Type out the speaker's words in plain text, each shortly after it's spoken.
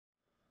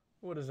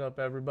What is up,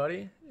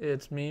 everybody?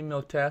 It's me,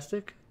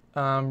 Milktastic.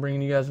 I'm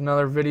bringing you guys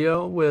another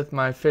video with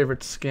my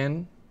favorite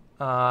skin.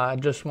 I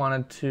just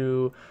wanted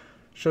to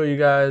show you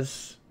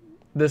guys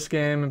this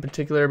game in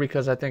particular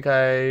because I think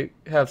I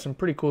have some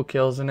pretty cool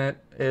kills in it.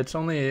 It's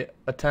only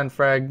a 10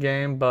 frag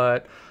game,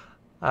 but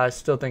I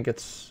still think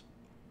it's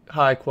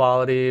high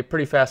quality,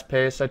 pretty fast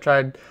paced. I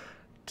tried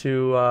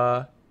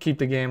to keep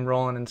the game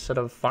rolling instead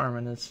of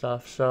farming and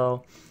stuff.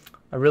 So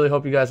I really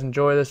hope you guys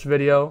enjoy this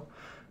video,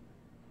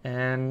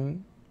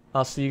 and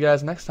I'll see you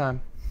guys next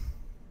time.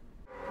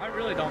 I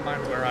really don't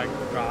mind where I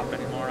drop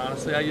anymore,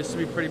 honestly. I used to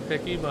be pretty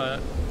picky, but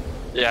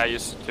yeah, I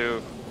used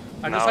to.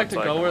 I just like to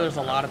go where there's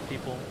a lot of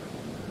people.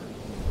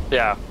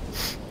 Yeah,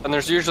 and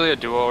there's usually a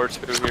duo or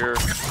two here.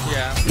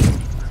 Yeah.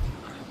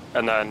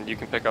 And then you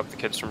can pick up the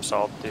kids from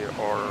Salty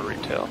or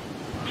Retail.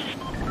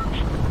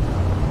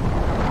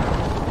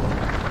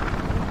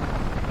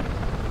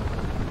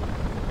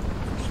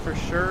 There's for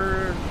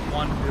sure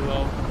one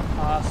duo,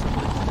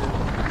 possibly two.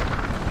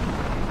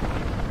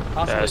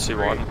 Possibly yeah, I see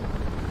three. one.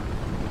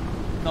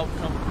 Nope,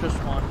 just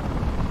one.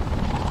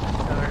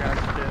 The other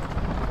guy's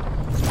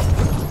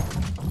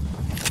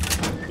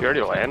dead. You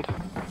already land?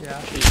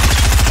 Yeah.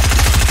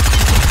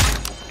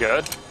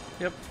 Good?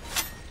 Yep.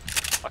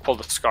 I pulled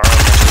a scar on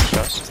my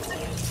chest.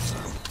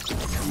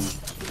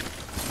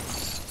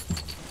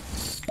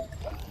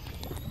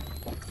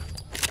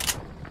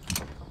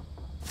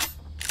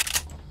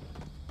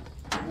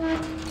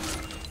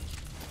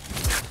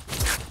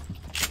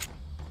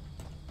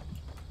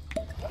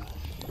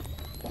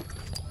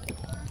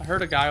 I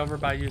heard a guy over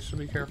by you, so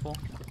be careful.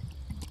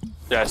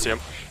 Yeah, I see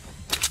him.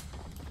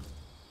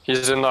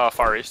 He's in the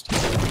far east.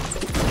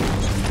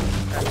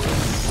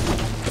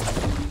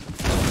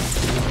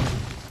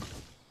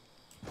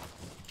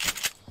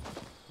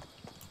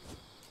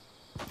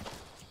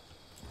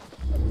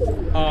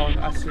 Oh,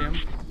 I see him.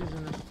 He's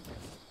in this.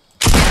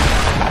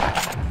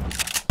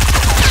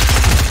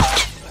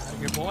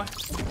 Good boy.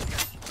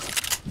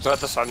 Is that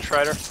the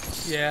Sunstrider?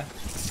 Yeah.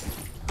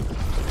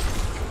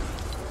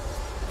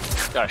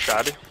 Got a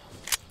shoddy.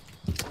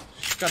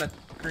 She's got a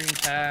green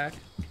tag.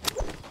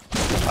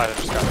 I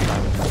just got a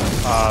shot.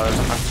 There's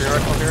a hunting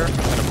rifle here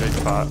and a big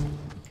pot.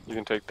 You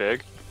can take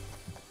big.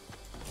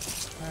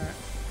 Alright.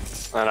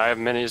 And I have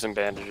minis and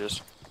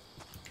bandages.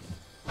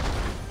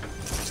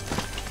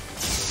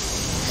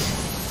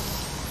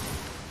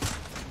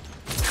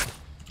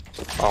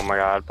 Oh my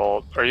god,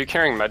 Bolt. Are you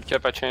carrying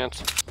medkit by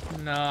chance?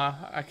 No,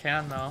 I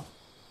can though.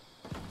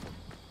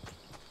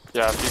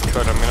 Yeah, if you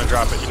could, I'm gonna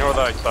drop it. You know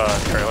where the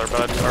trailer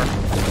beds are?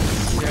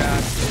 Yeah, I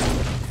see it.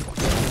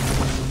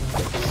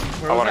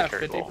 Where I was wanna that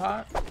carry 50 Bolt.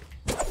 pot?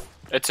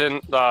 It's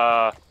in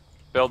the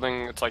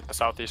building, it's like the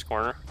southeast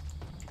corner.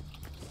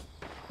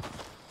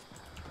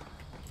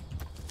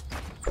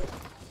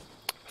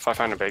 If I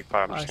find a big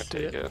pot, I'm just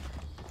gonna take it.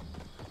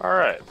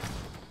 Alright.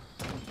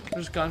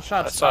 There's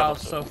gunshots south,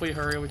 so if we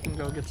hurry, we can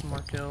go get some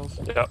more kills.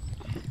 Yep.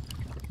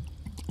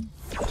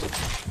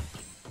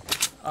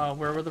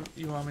 Where were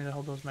you want me to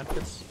hold those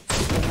medkits?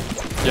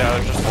 Yeah,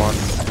 there's just one.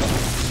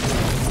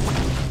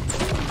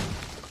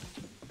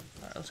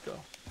 Alright, let's go.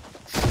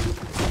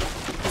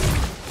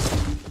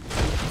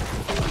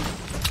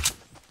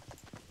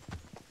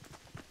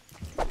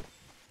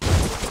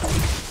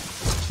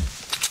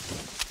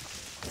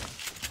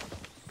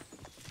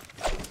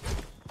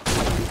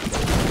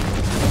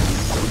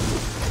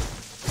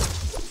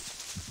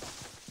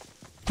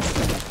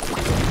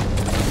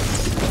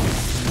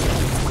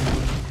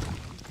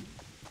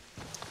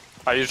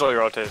 I usually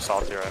rotate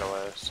Salty right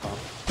away, so.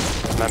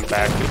 And then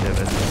back to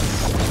divot.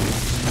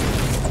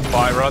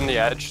 Well, I run the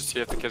edge to see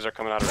if the kids are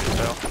coming out of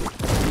retail.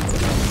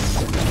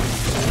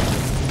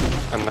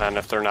 And then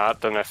if they're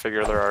not, then I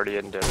figure they're already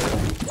in divot.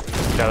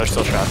 Yeah, there's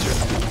still shots here.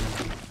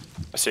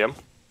 I see him.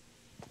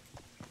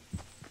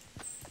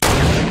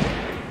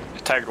 I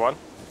tagged one.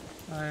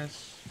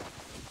 Nice.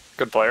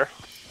 Good player.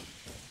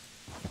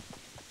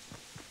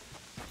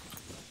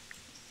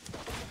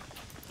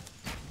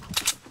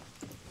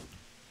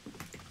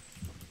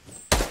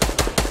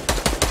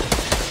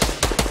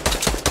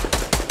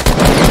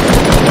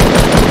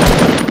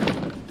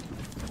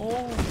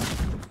 Oh,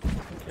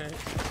 okay.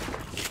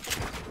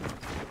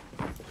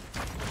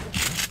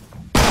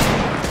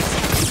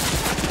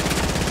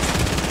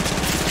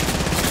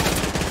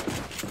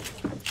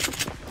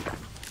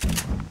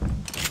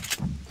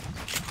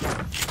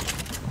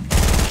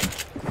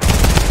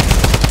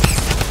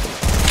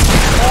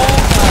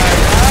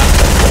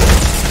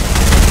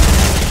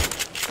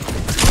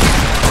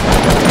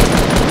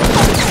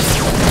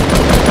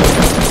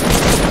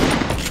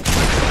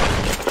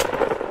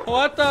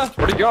 What the?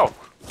 Where'd he go?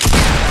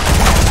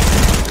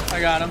 I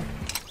got him.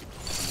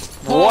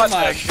 What Oh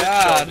my a shit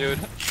god, show, dude.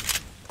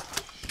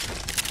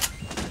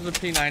 There's a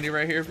P90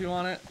 right here if you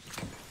want it.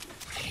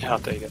 Yeah, I'll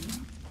take it.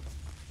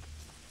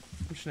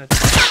 I'm just gonna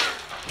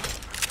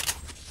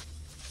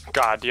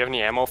God, do you have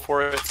any ammo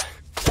for it?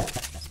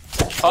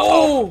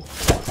 Oh!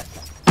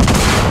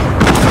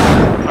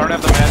 I don't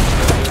have the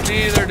match.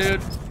 Me either,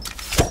 dude.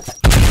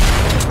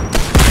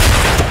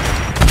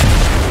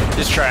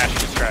 He's trash,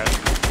 he's trash.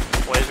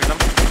 lasered him.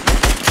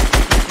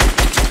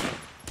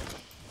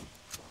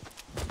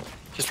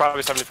 He's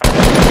probably 75.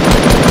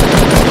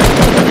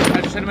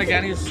 I just hit him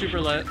again. He's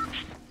super lit.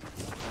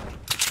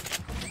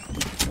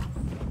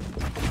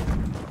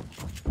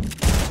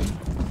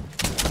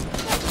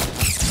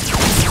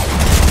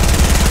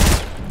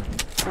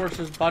 Of course,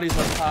 his buddy's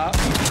up top.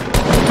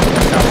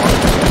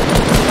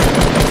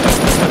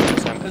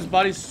 His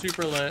buddy's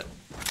super lit.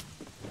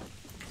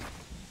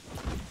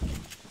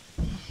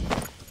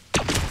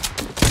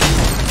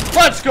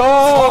 Let's go!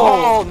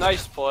 Oh,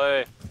 nice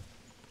play.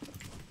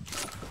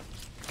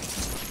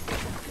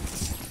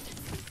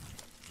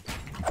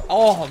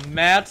 Oh,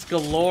 mats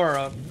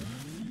galore.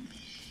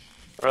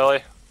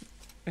 Really?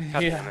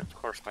 God Yeah. damn it. Of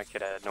course my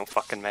kid had no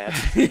fucking mats.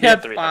 He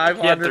had 300.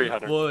 500 He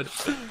had 300. wood.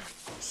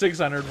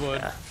 600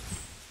 wood. Yeah.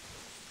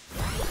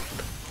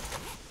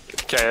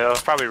 Okay, that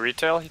was probably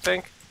retail, you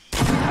think?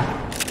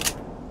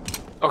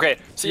 Okay,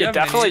 so You it have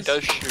definitely minis?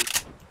 does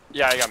shoot.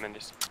 Yeah, I got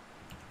minis.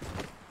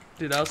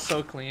 Dude, that was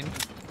so clean.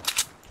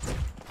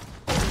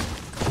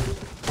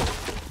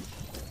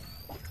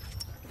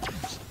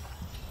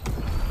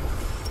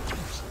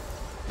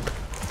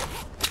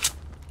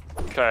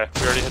 Okay,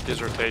 we already hit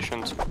these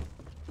rotations.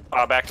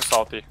 Back to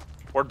Salty.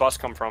 Where'd bus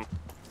come from?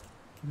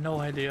 No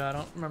idea. I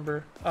don't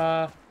remember.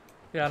 Yeah,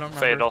 I don't remember.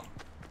 Fatal.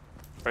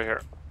 Right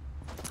here.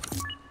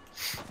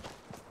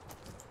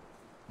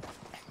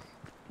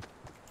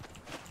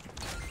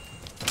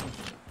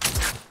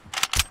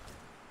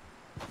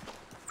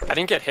 I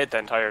didn't get hit the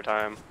entire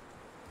time.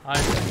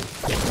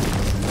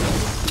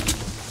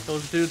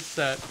 Those dudes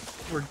that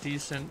were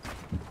decent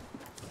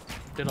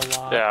did a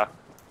lot. Yeah.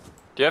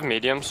 Do you have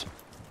mediums?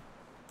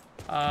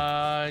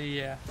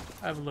 Yeah.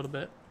 I have a little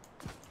bit.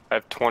 I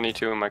have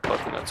 22 in my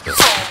clip and that's it.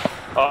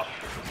 Oh,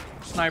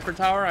 Sniper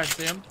tower, I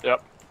see him.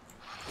 yep.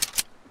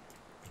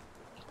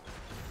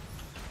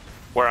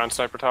 Where on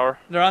Sniper Tower?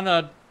 They're on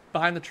the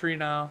behind the tree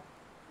now.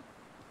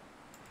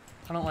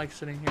 I don't like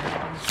sitting here.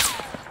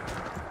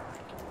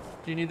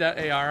 Do you need that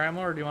AR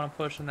ammo or do you want to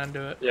push and then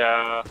do it?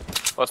 Yeah.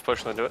 Let's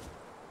push and then do it.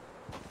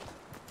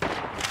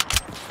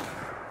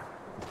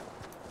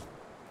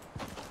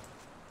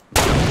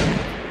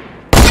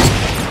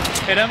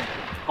 Hit him.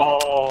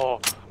 Oh,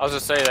 I was gonna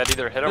say that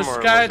either hit him This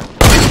or. guy.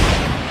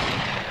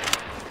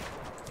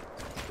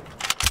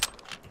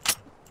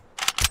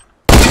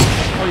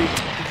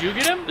 Oh, did you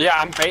get him? Yeah,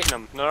 I'm baiting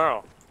him.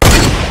 No.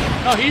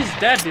 No, he's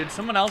dead, dude.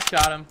 Someone else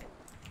got him.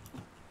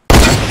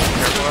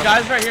 This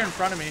guy's right here in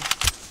front of me.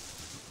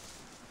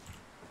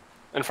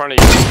 In front of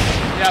you.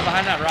 Yeah,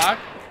 behind that rock.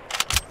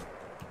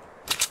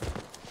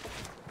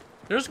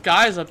 There's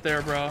guys up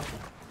there, bro.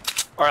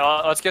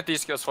 Alright, let's get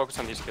these kids. Focus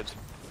on these kids.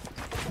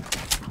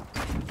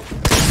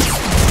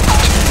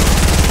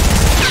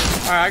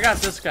 Alright, I got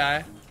this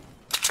guy.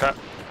 Okay.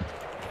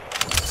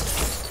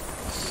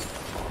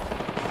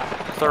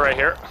 They're right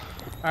here.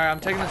 Alright, I'm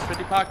taking this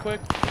 50 pot quick.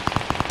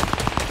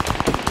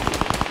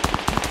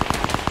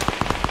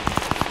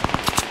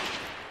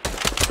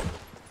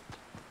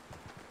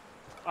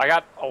 I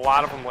got a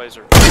lot of them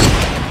lasered.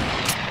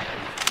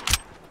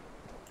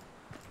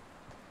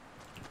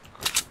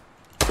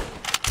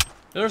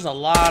 There's a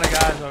lot of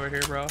guys over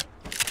here, bro.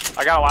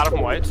 I got a lot of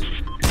them whites.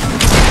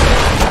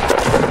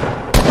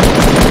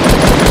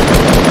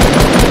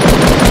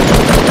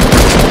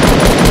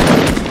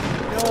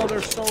 Yo,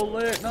 they're so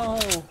lit. No.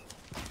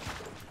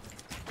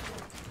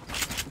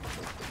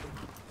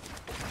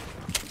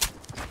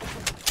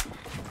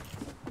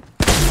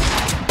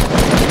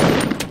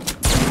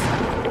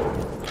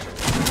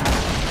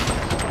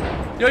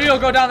 Yo,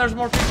 go down. There's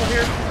more people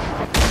here.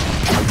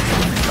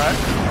 Okay.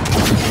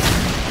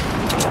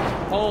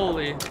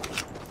 Holy.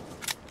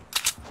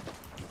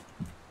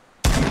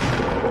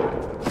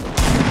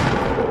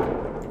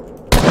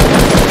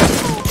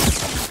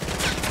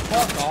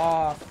 Fuck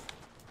off.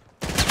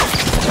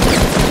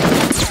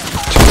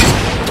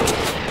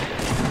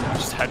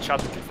 Just headshot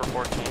the kid for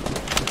 14.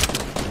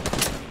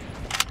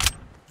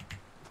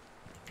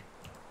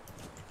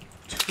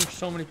 There's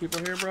so many people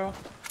here, bro.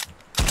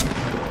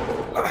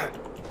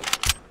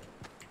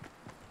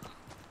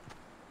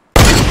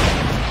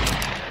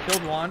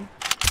 Killed one.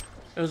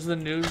 It was the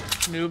noob.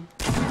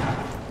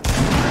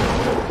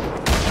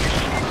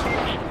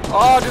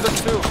 Oh, dude,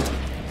 there's two.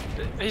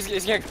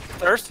 He's getting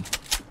thirst.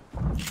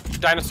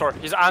 Dinosaur.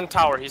 He's on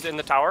tower. He's in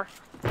the tower.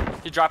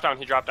 He dropped down.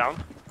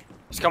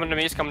 He's coming to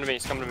me.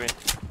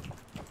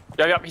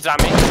 Yep, he's on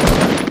me.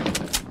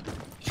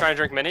 He's trying to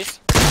drink minis.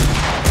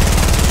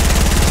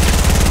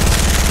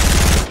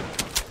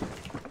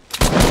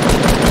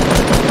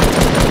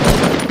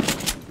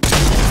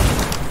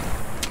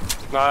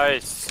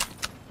 Nice.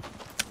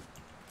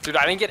 Dude,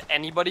 I didn't get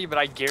anybody, but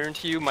I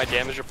guarantee you my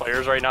damage to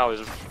players right now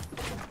is...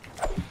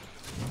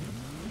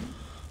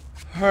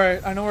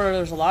 Alright, I know where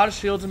there's a lot of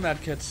shields and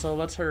medkits, so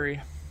let's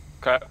hurry.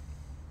 Okay.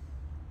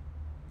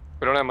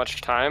 We don't have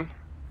much time,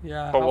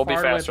 Yeah, but how we'll be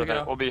far do I have faster to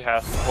than go?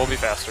 we'll be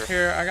faster.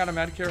 Here, I got a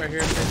medkit right here.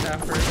 Take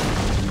that first.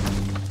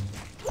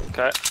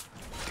 Okay.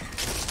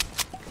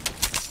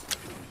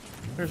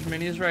 There's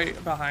minis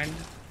right behind.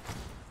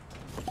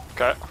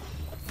 Okay.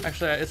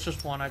 Actually, it's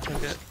just one. I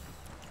took it.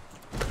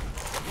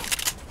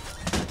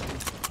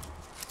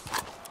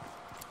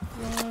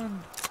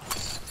 Run.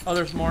 Oh,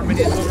 there's more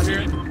minis over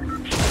here.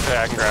 Okay,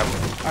 I can grab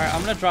them. Alright,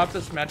 I'm gonna drop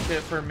this med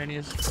kit for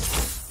minis.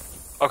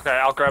 Okay,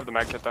 I'll grab the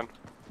med kit then.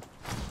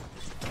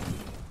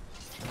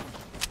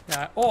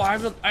 Yeah. Oh, I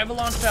have a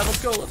launch pad.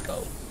 Let's go. Let's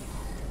go.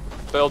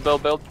 Build,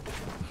 build, build.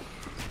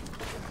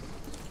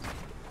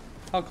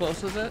 How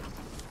close is it?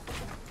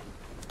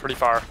 Pretty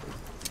far.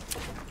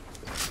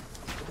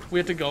 We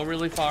have to go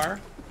really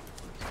far.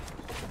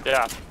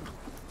 Yeah,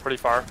 pretty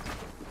far.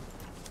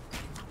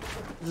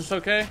 Is this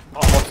okay?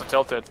 Almost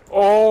tilted.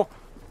 Oh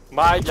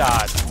my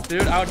god.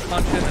 Dude, I would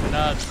punch in the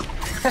nuts.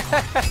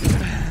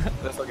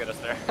 This will get us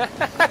there.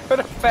 I would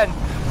have been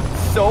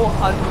so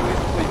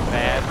unbelievably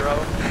mad, bro.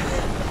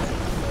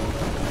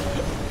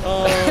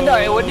 Oh. No,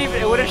 it wouldn't even.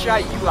 It would have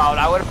shot you out.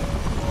 I would have.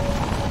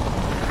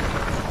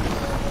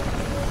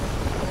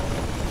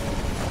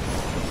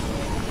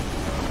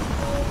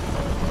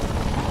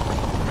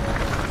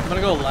 I'm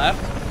gonna go left.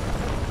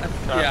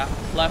 Yeah,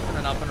 left and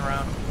then up and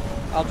around.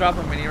 I'll drop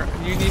a mini.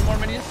 You need more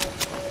minis?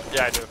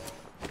 Yeah, I do.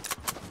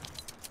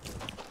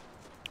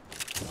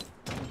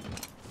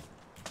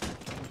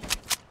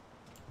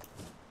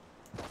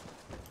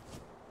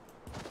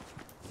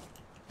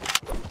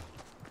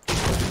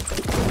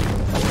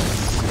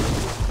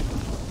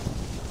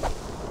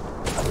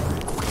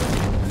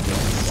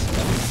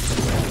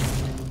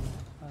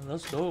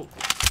 Let's go.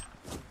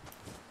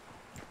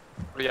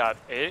 We got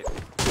 8.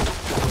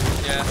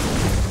 Yeah.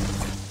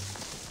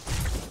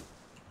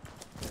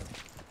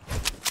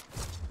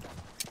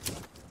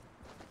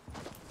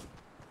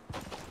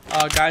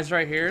 Guys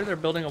right here, they're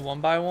building a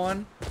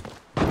 1x1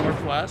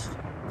 northwest.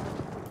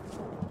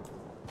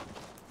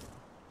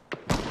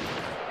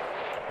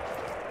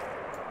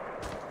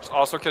 There's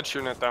also kids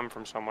shooting at them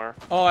from somewhere.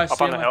 Oh, I see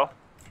Up on the him. hill.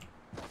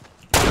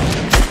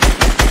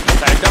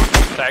 Tagged him.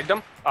 Tagged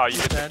him. Oh, you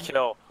get the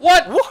kill.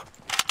 What? Woo!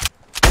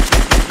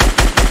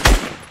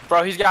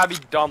 Bro, he's gotta be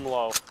dumb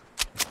low.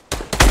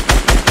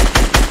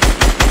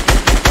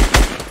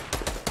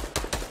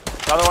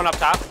 Another one up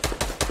top.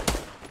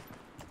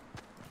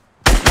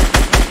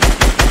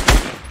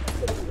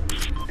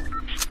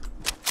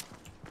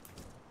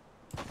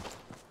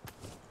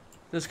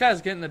 This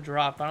guy's getting the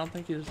drop. I don't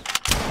think he's...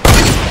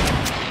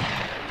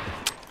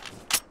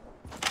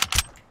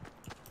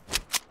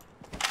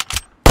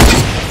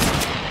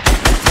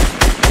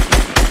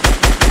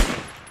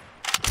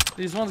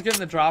 These ones getting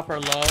the drop are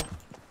low.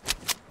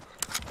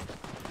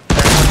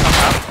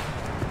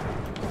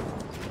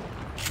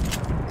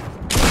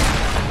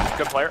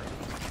 Good player.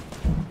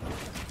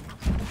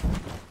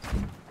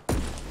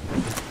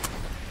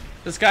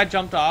 This guy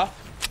jumped off.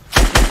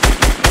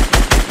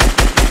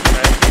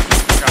 Okay.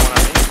 Got one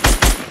on me.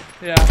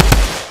 Yeah.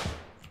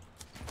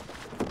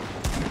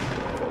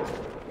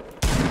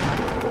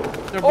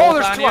 They're both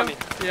there's on two you. on me.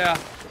 Yeah.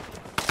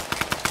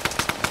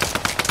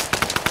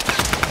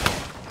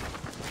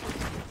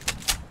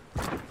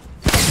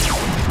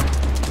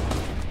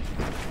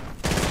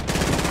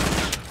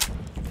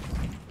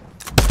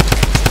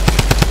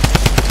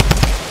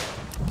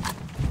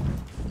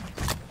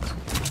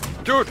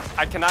 Dude,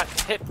 I cannot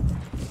hit.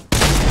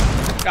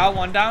 Got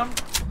one down.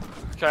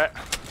 Okay.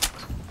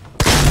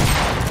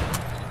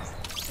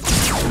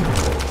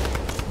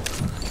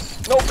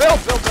 No, build.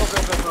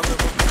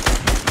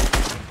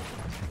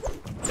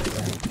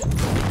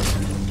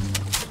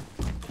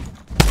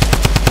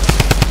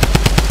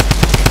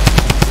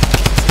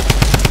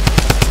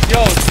 Yo,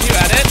 can you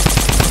edit?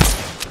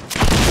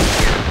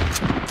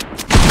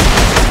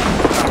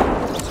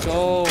 Let's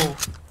go.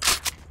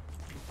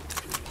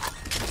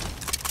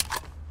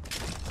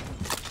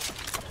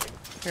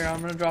 Here,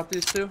 I'm gonna drop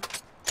these two.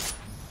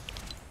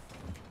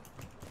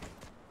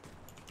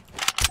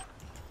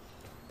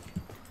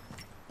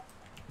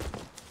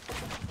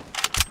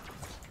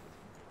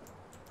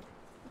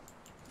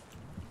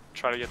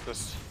 Try to get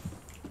this.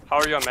 How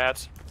are you on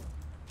mats?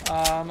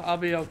 I'll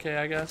be okay,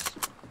 I guess.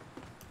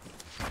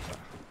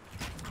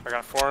 I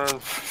got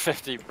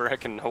 450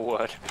 brick and no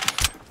wood.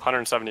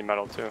 170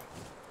 metal too.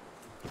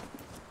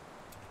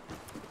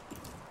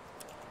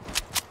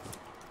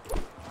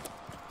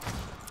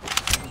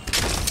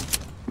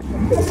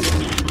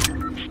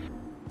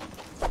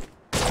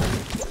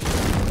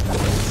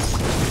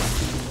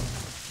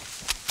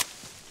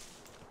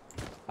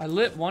 I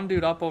lit one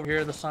dude up over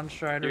here, the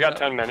Sunstrider. You got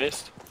 10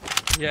 minis?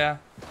 Yeah.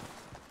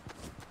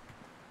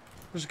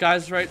 There's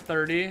guys right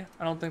 30.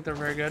 I don't think they're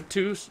very good.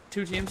 Two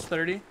teams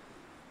 30.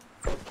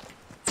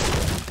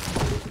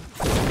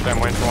 I'm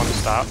waiting for one to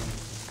stop.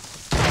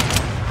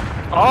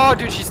 Oh,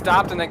 dude, she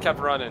stopped and then kept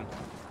running.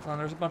 Oh,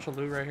 there's a bunch of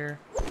loot right here.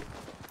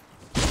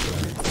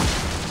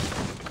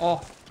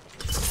 Oh.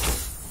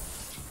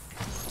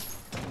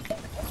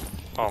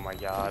 Oh my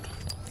god.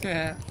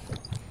 Yeah.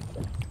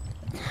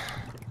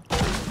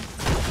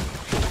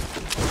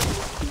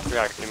 We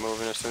gotta keep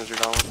moving as soon as you're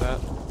done with that.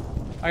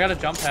 I got a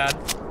jump pad.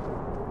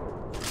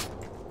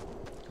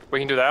 We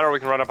can do that or we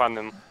can run up on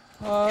them.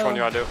 Which one do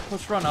you wanna do?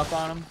 Let's run up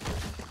on them.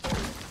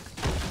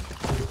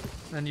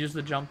 then use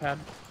the jump pad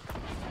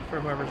for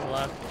whoever's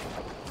left.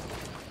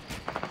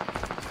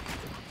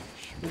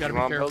 We gotta be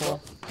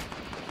careful.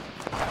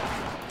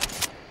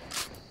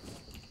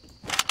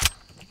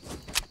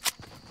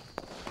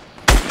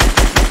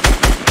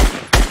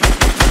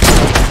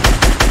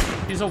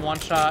 He's a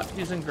one-shot.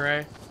 He's in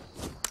gray.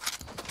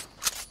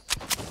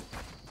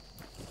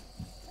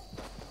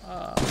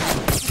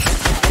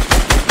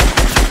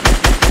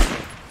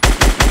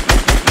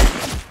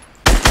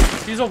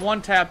 He's a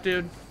one-tap,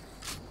 dude.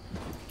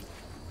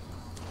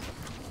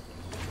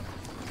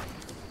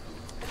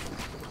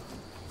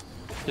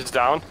 He's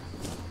down.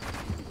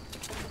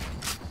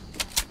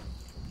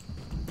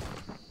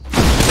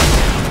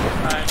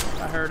 Nice,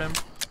 I heard him.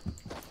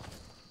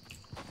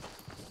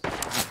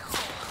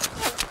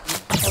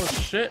 Oh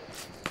shit.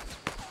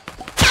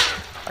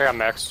 I got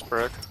max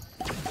brick.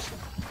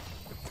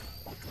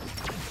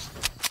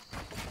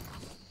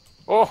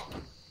 Oh!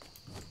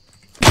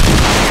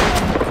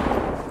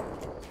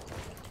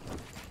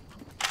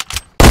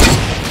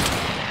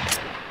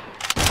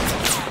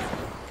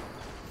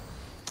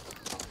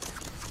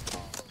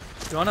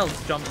 You wanna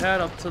jump pad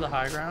up to the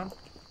high ground?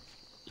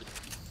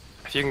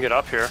 If you can get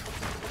up here.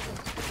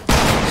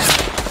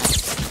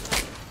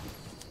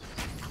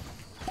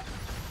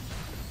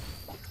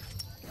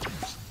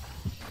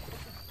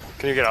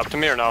 Can you get up to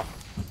me or no?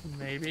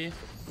 Maybe.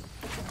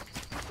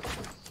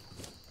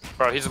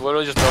 Bro, he's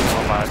literally just building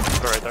one by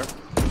right there.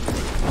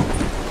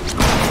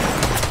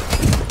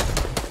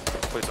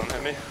 Please don't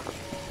hit me.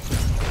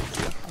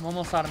 I'm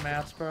almost out of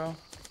mats, bro.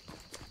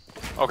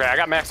 Okay, I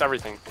got max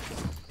everything.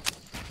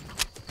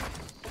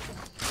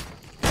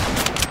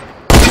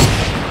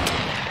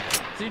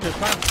 Is he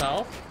just by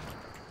himself?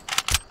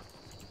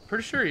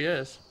 Pretty sure he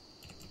is.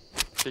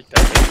 Peek that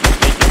thing.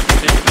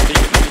 Peek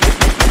it.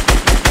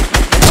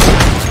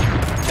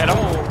 Hit him.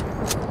 Oh.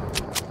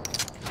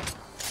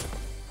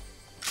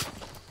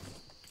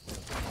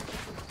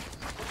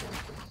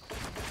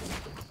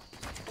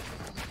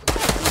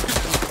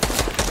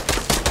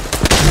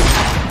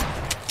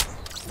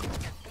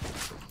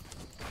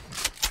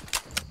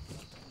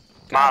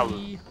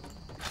 Molly.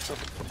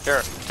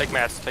 Here, take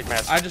mats.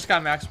 I just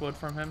got max wood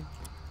from him.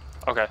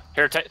 Okay,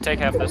 here, take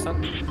half this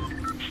then.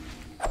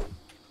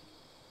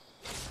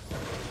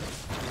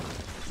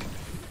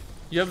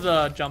 You have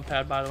the jump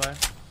pad, by the way.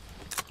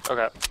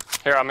 Okay,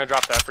 here, I'm gonna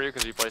drop that for you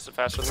because you placed it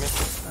faster than me.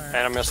 Right.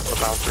 And I'm gonna split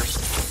bouncers.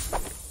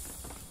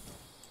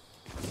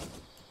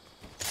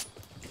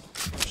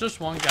 There's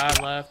just one guy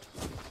left.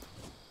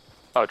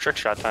 Oh, trick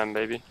shot time,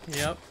 baby.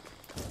 Yep.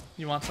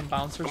 You want some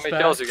bouncers How many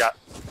back? kills you got?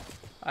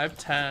 I have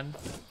 10.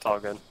 It's all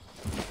good.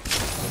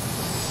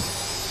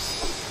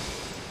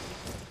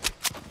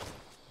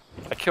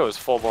 That kill was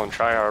full-blown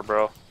tryhard,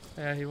 bro.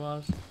 Yeah, he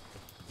was.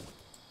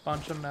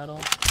 Bunch of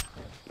metal.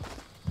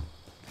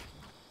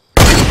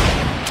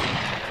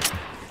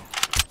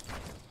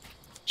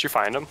 Did you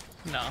find him?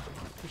 No.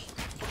 Just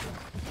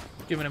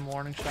giving him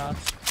warning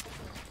shots.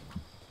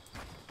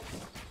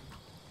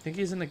 Think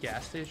he's in the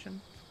gas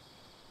station?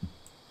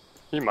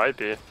 He might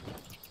be.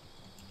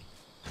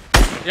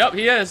 Yep,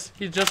 he is.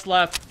 He just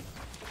left.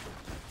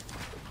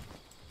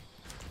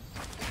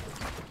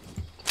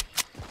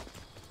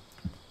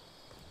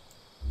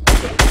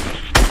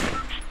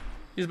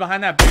 He's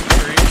behind that big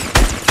tree.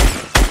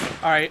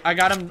 Alright, I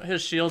got him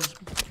his shields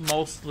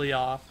mostly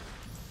off.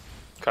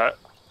 Cut.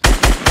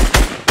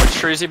 Which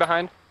tree is he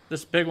behind?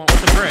 This big one with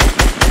the brick.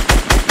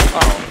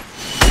 Oh.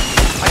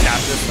 I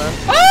got this then.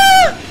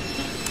 Ah!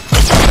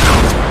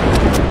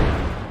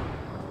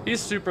 He's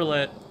super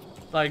lit.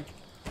 Like...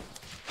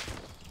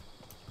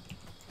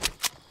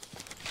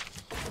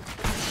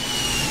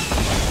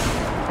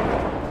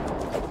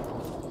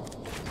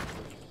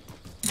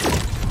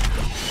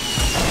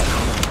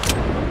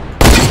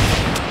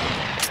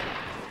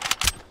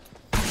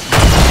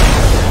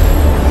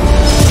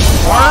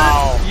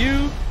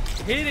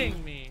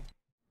 hitting me.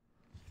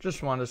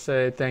 Just wanted to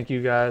say thank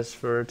you guys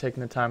for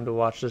taking the time to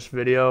watch this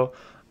video.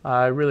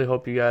 I really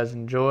hope you guys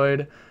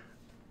enjoyed.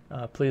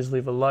 Please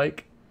leave a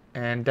like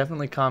and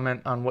definitely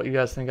comment on what you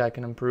guys think I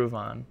can improve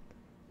on.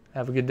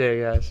 Have a good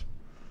day, guys.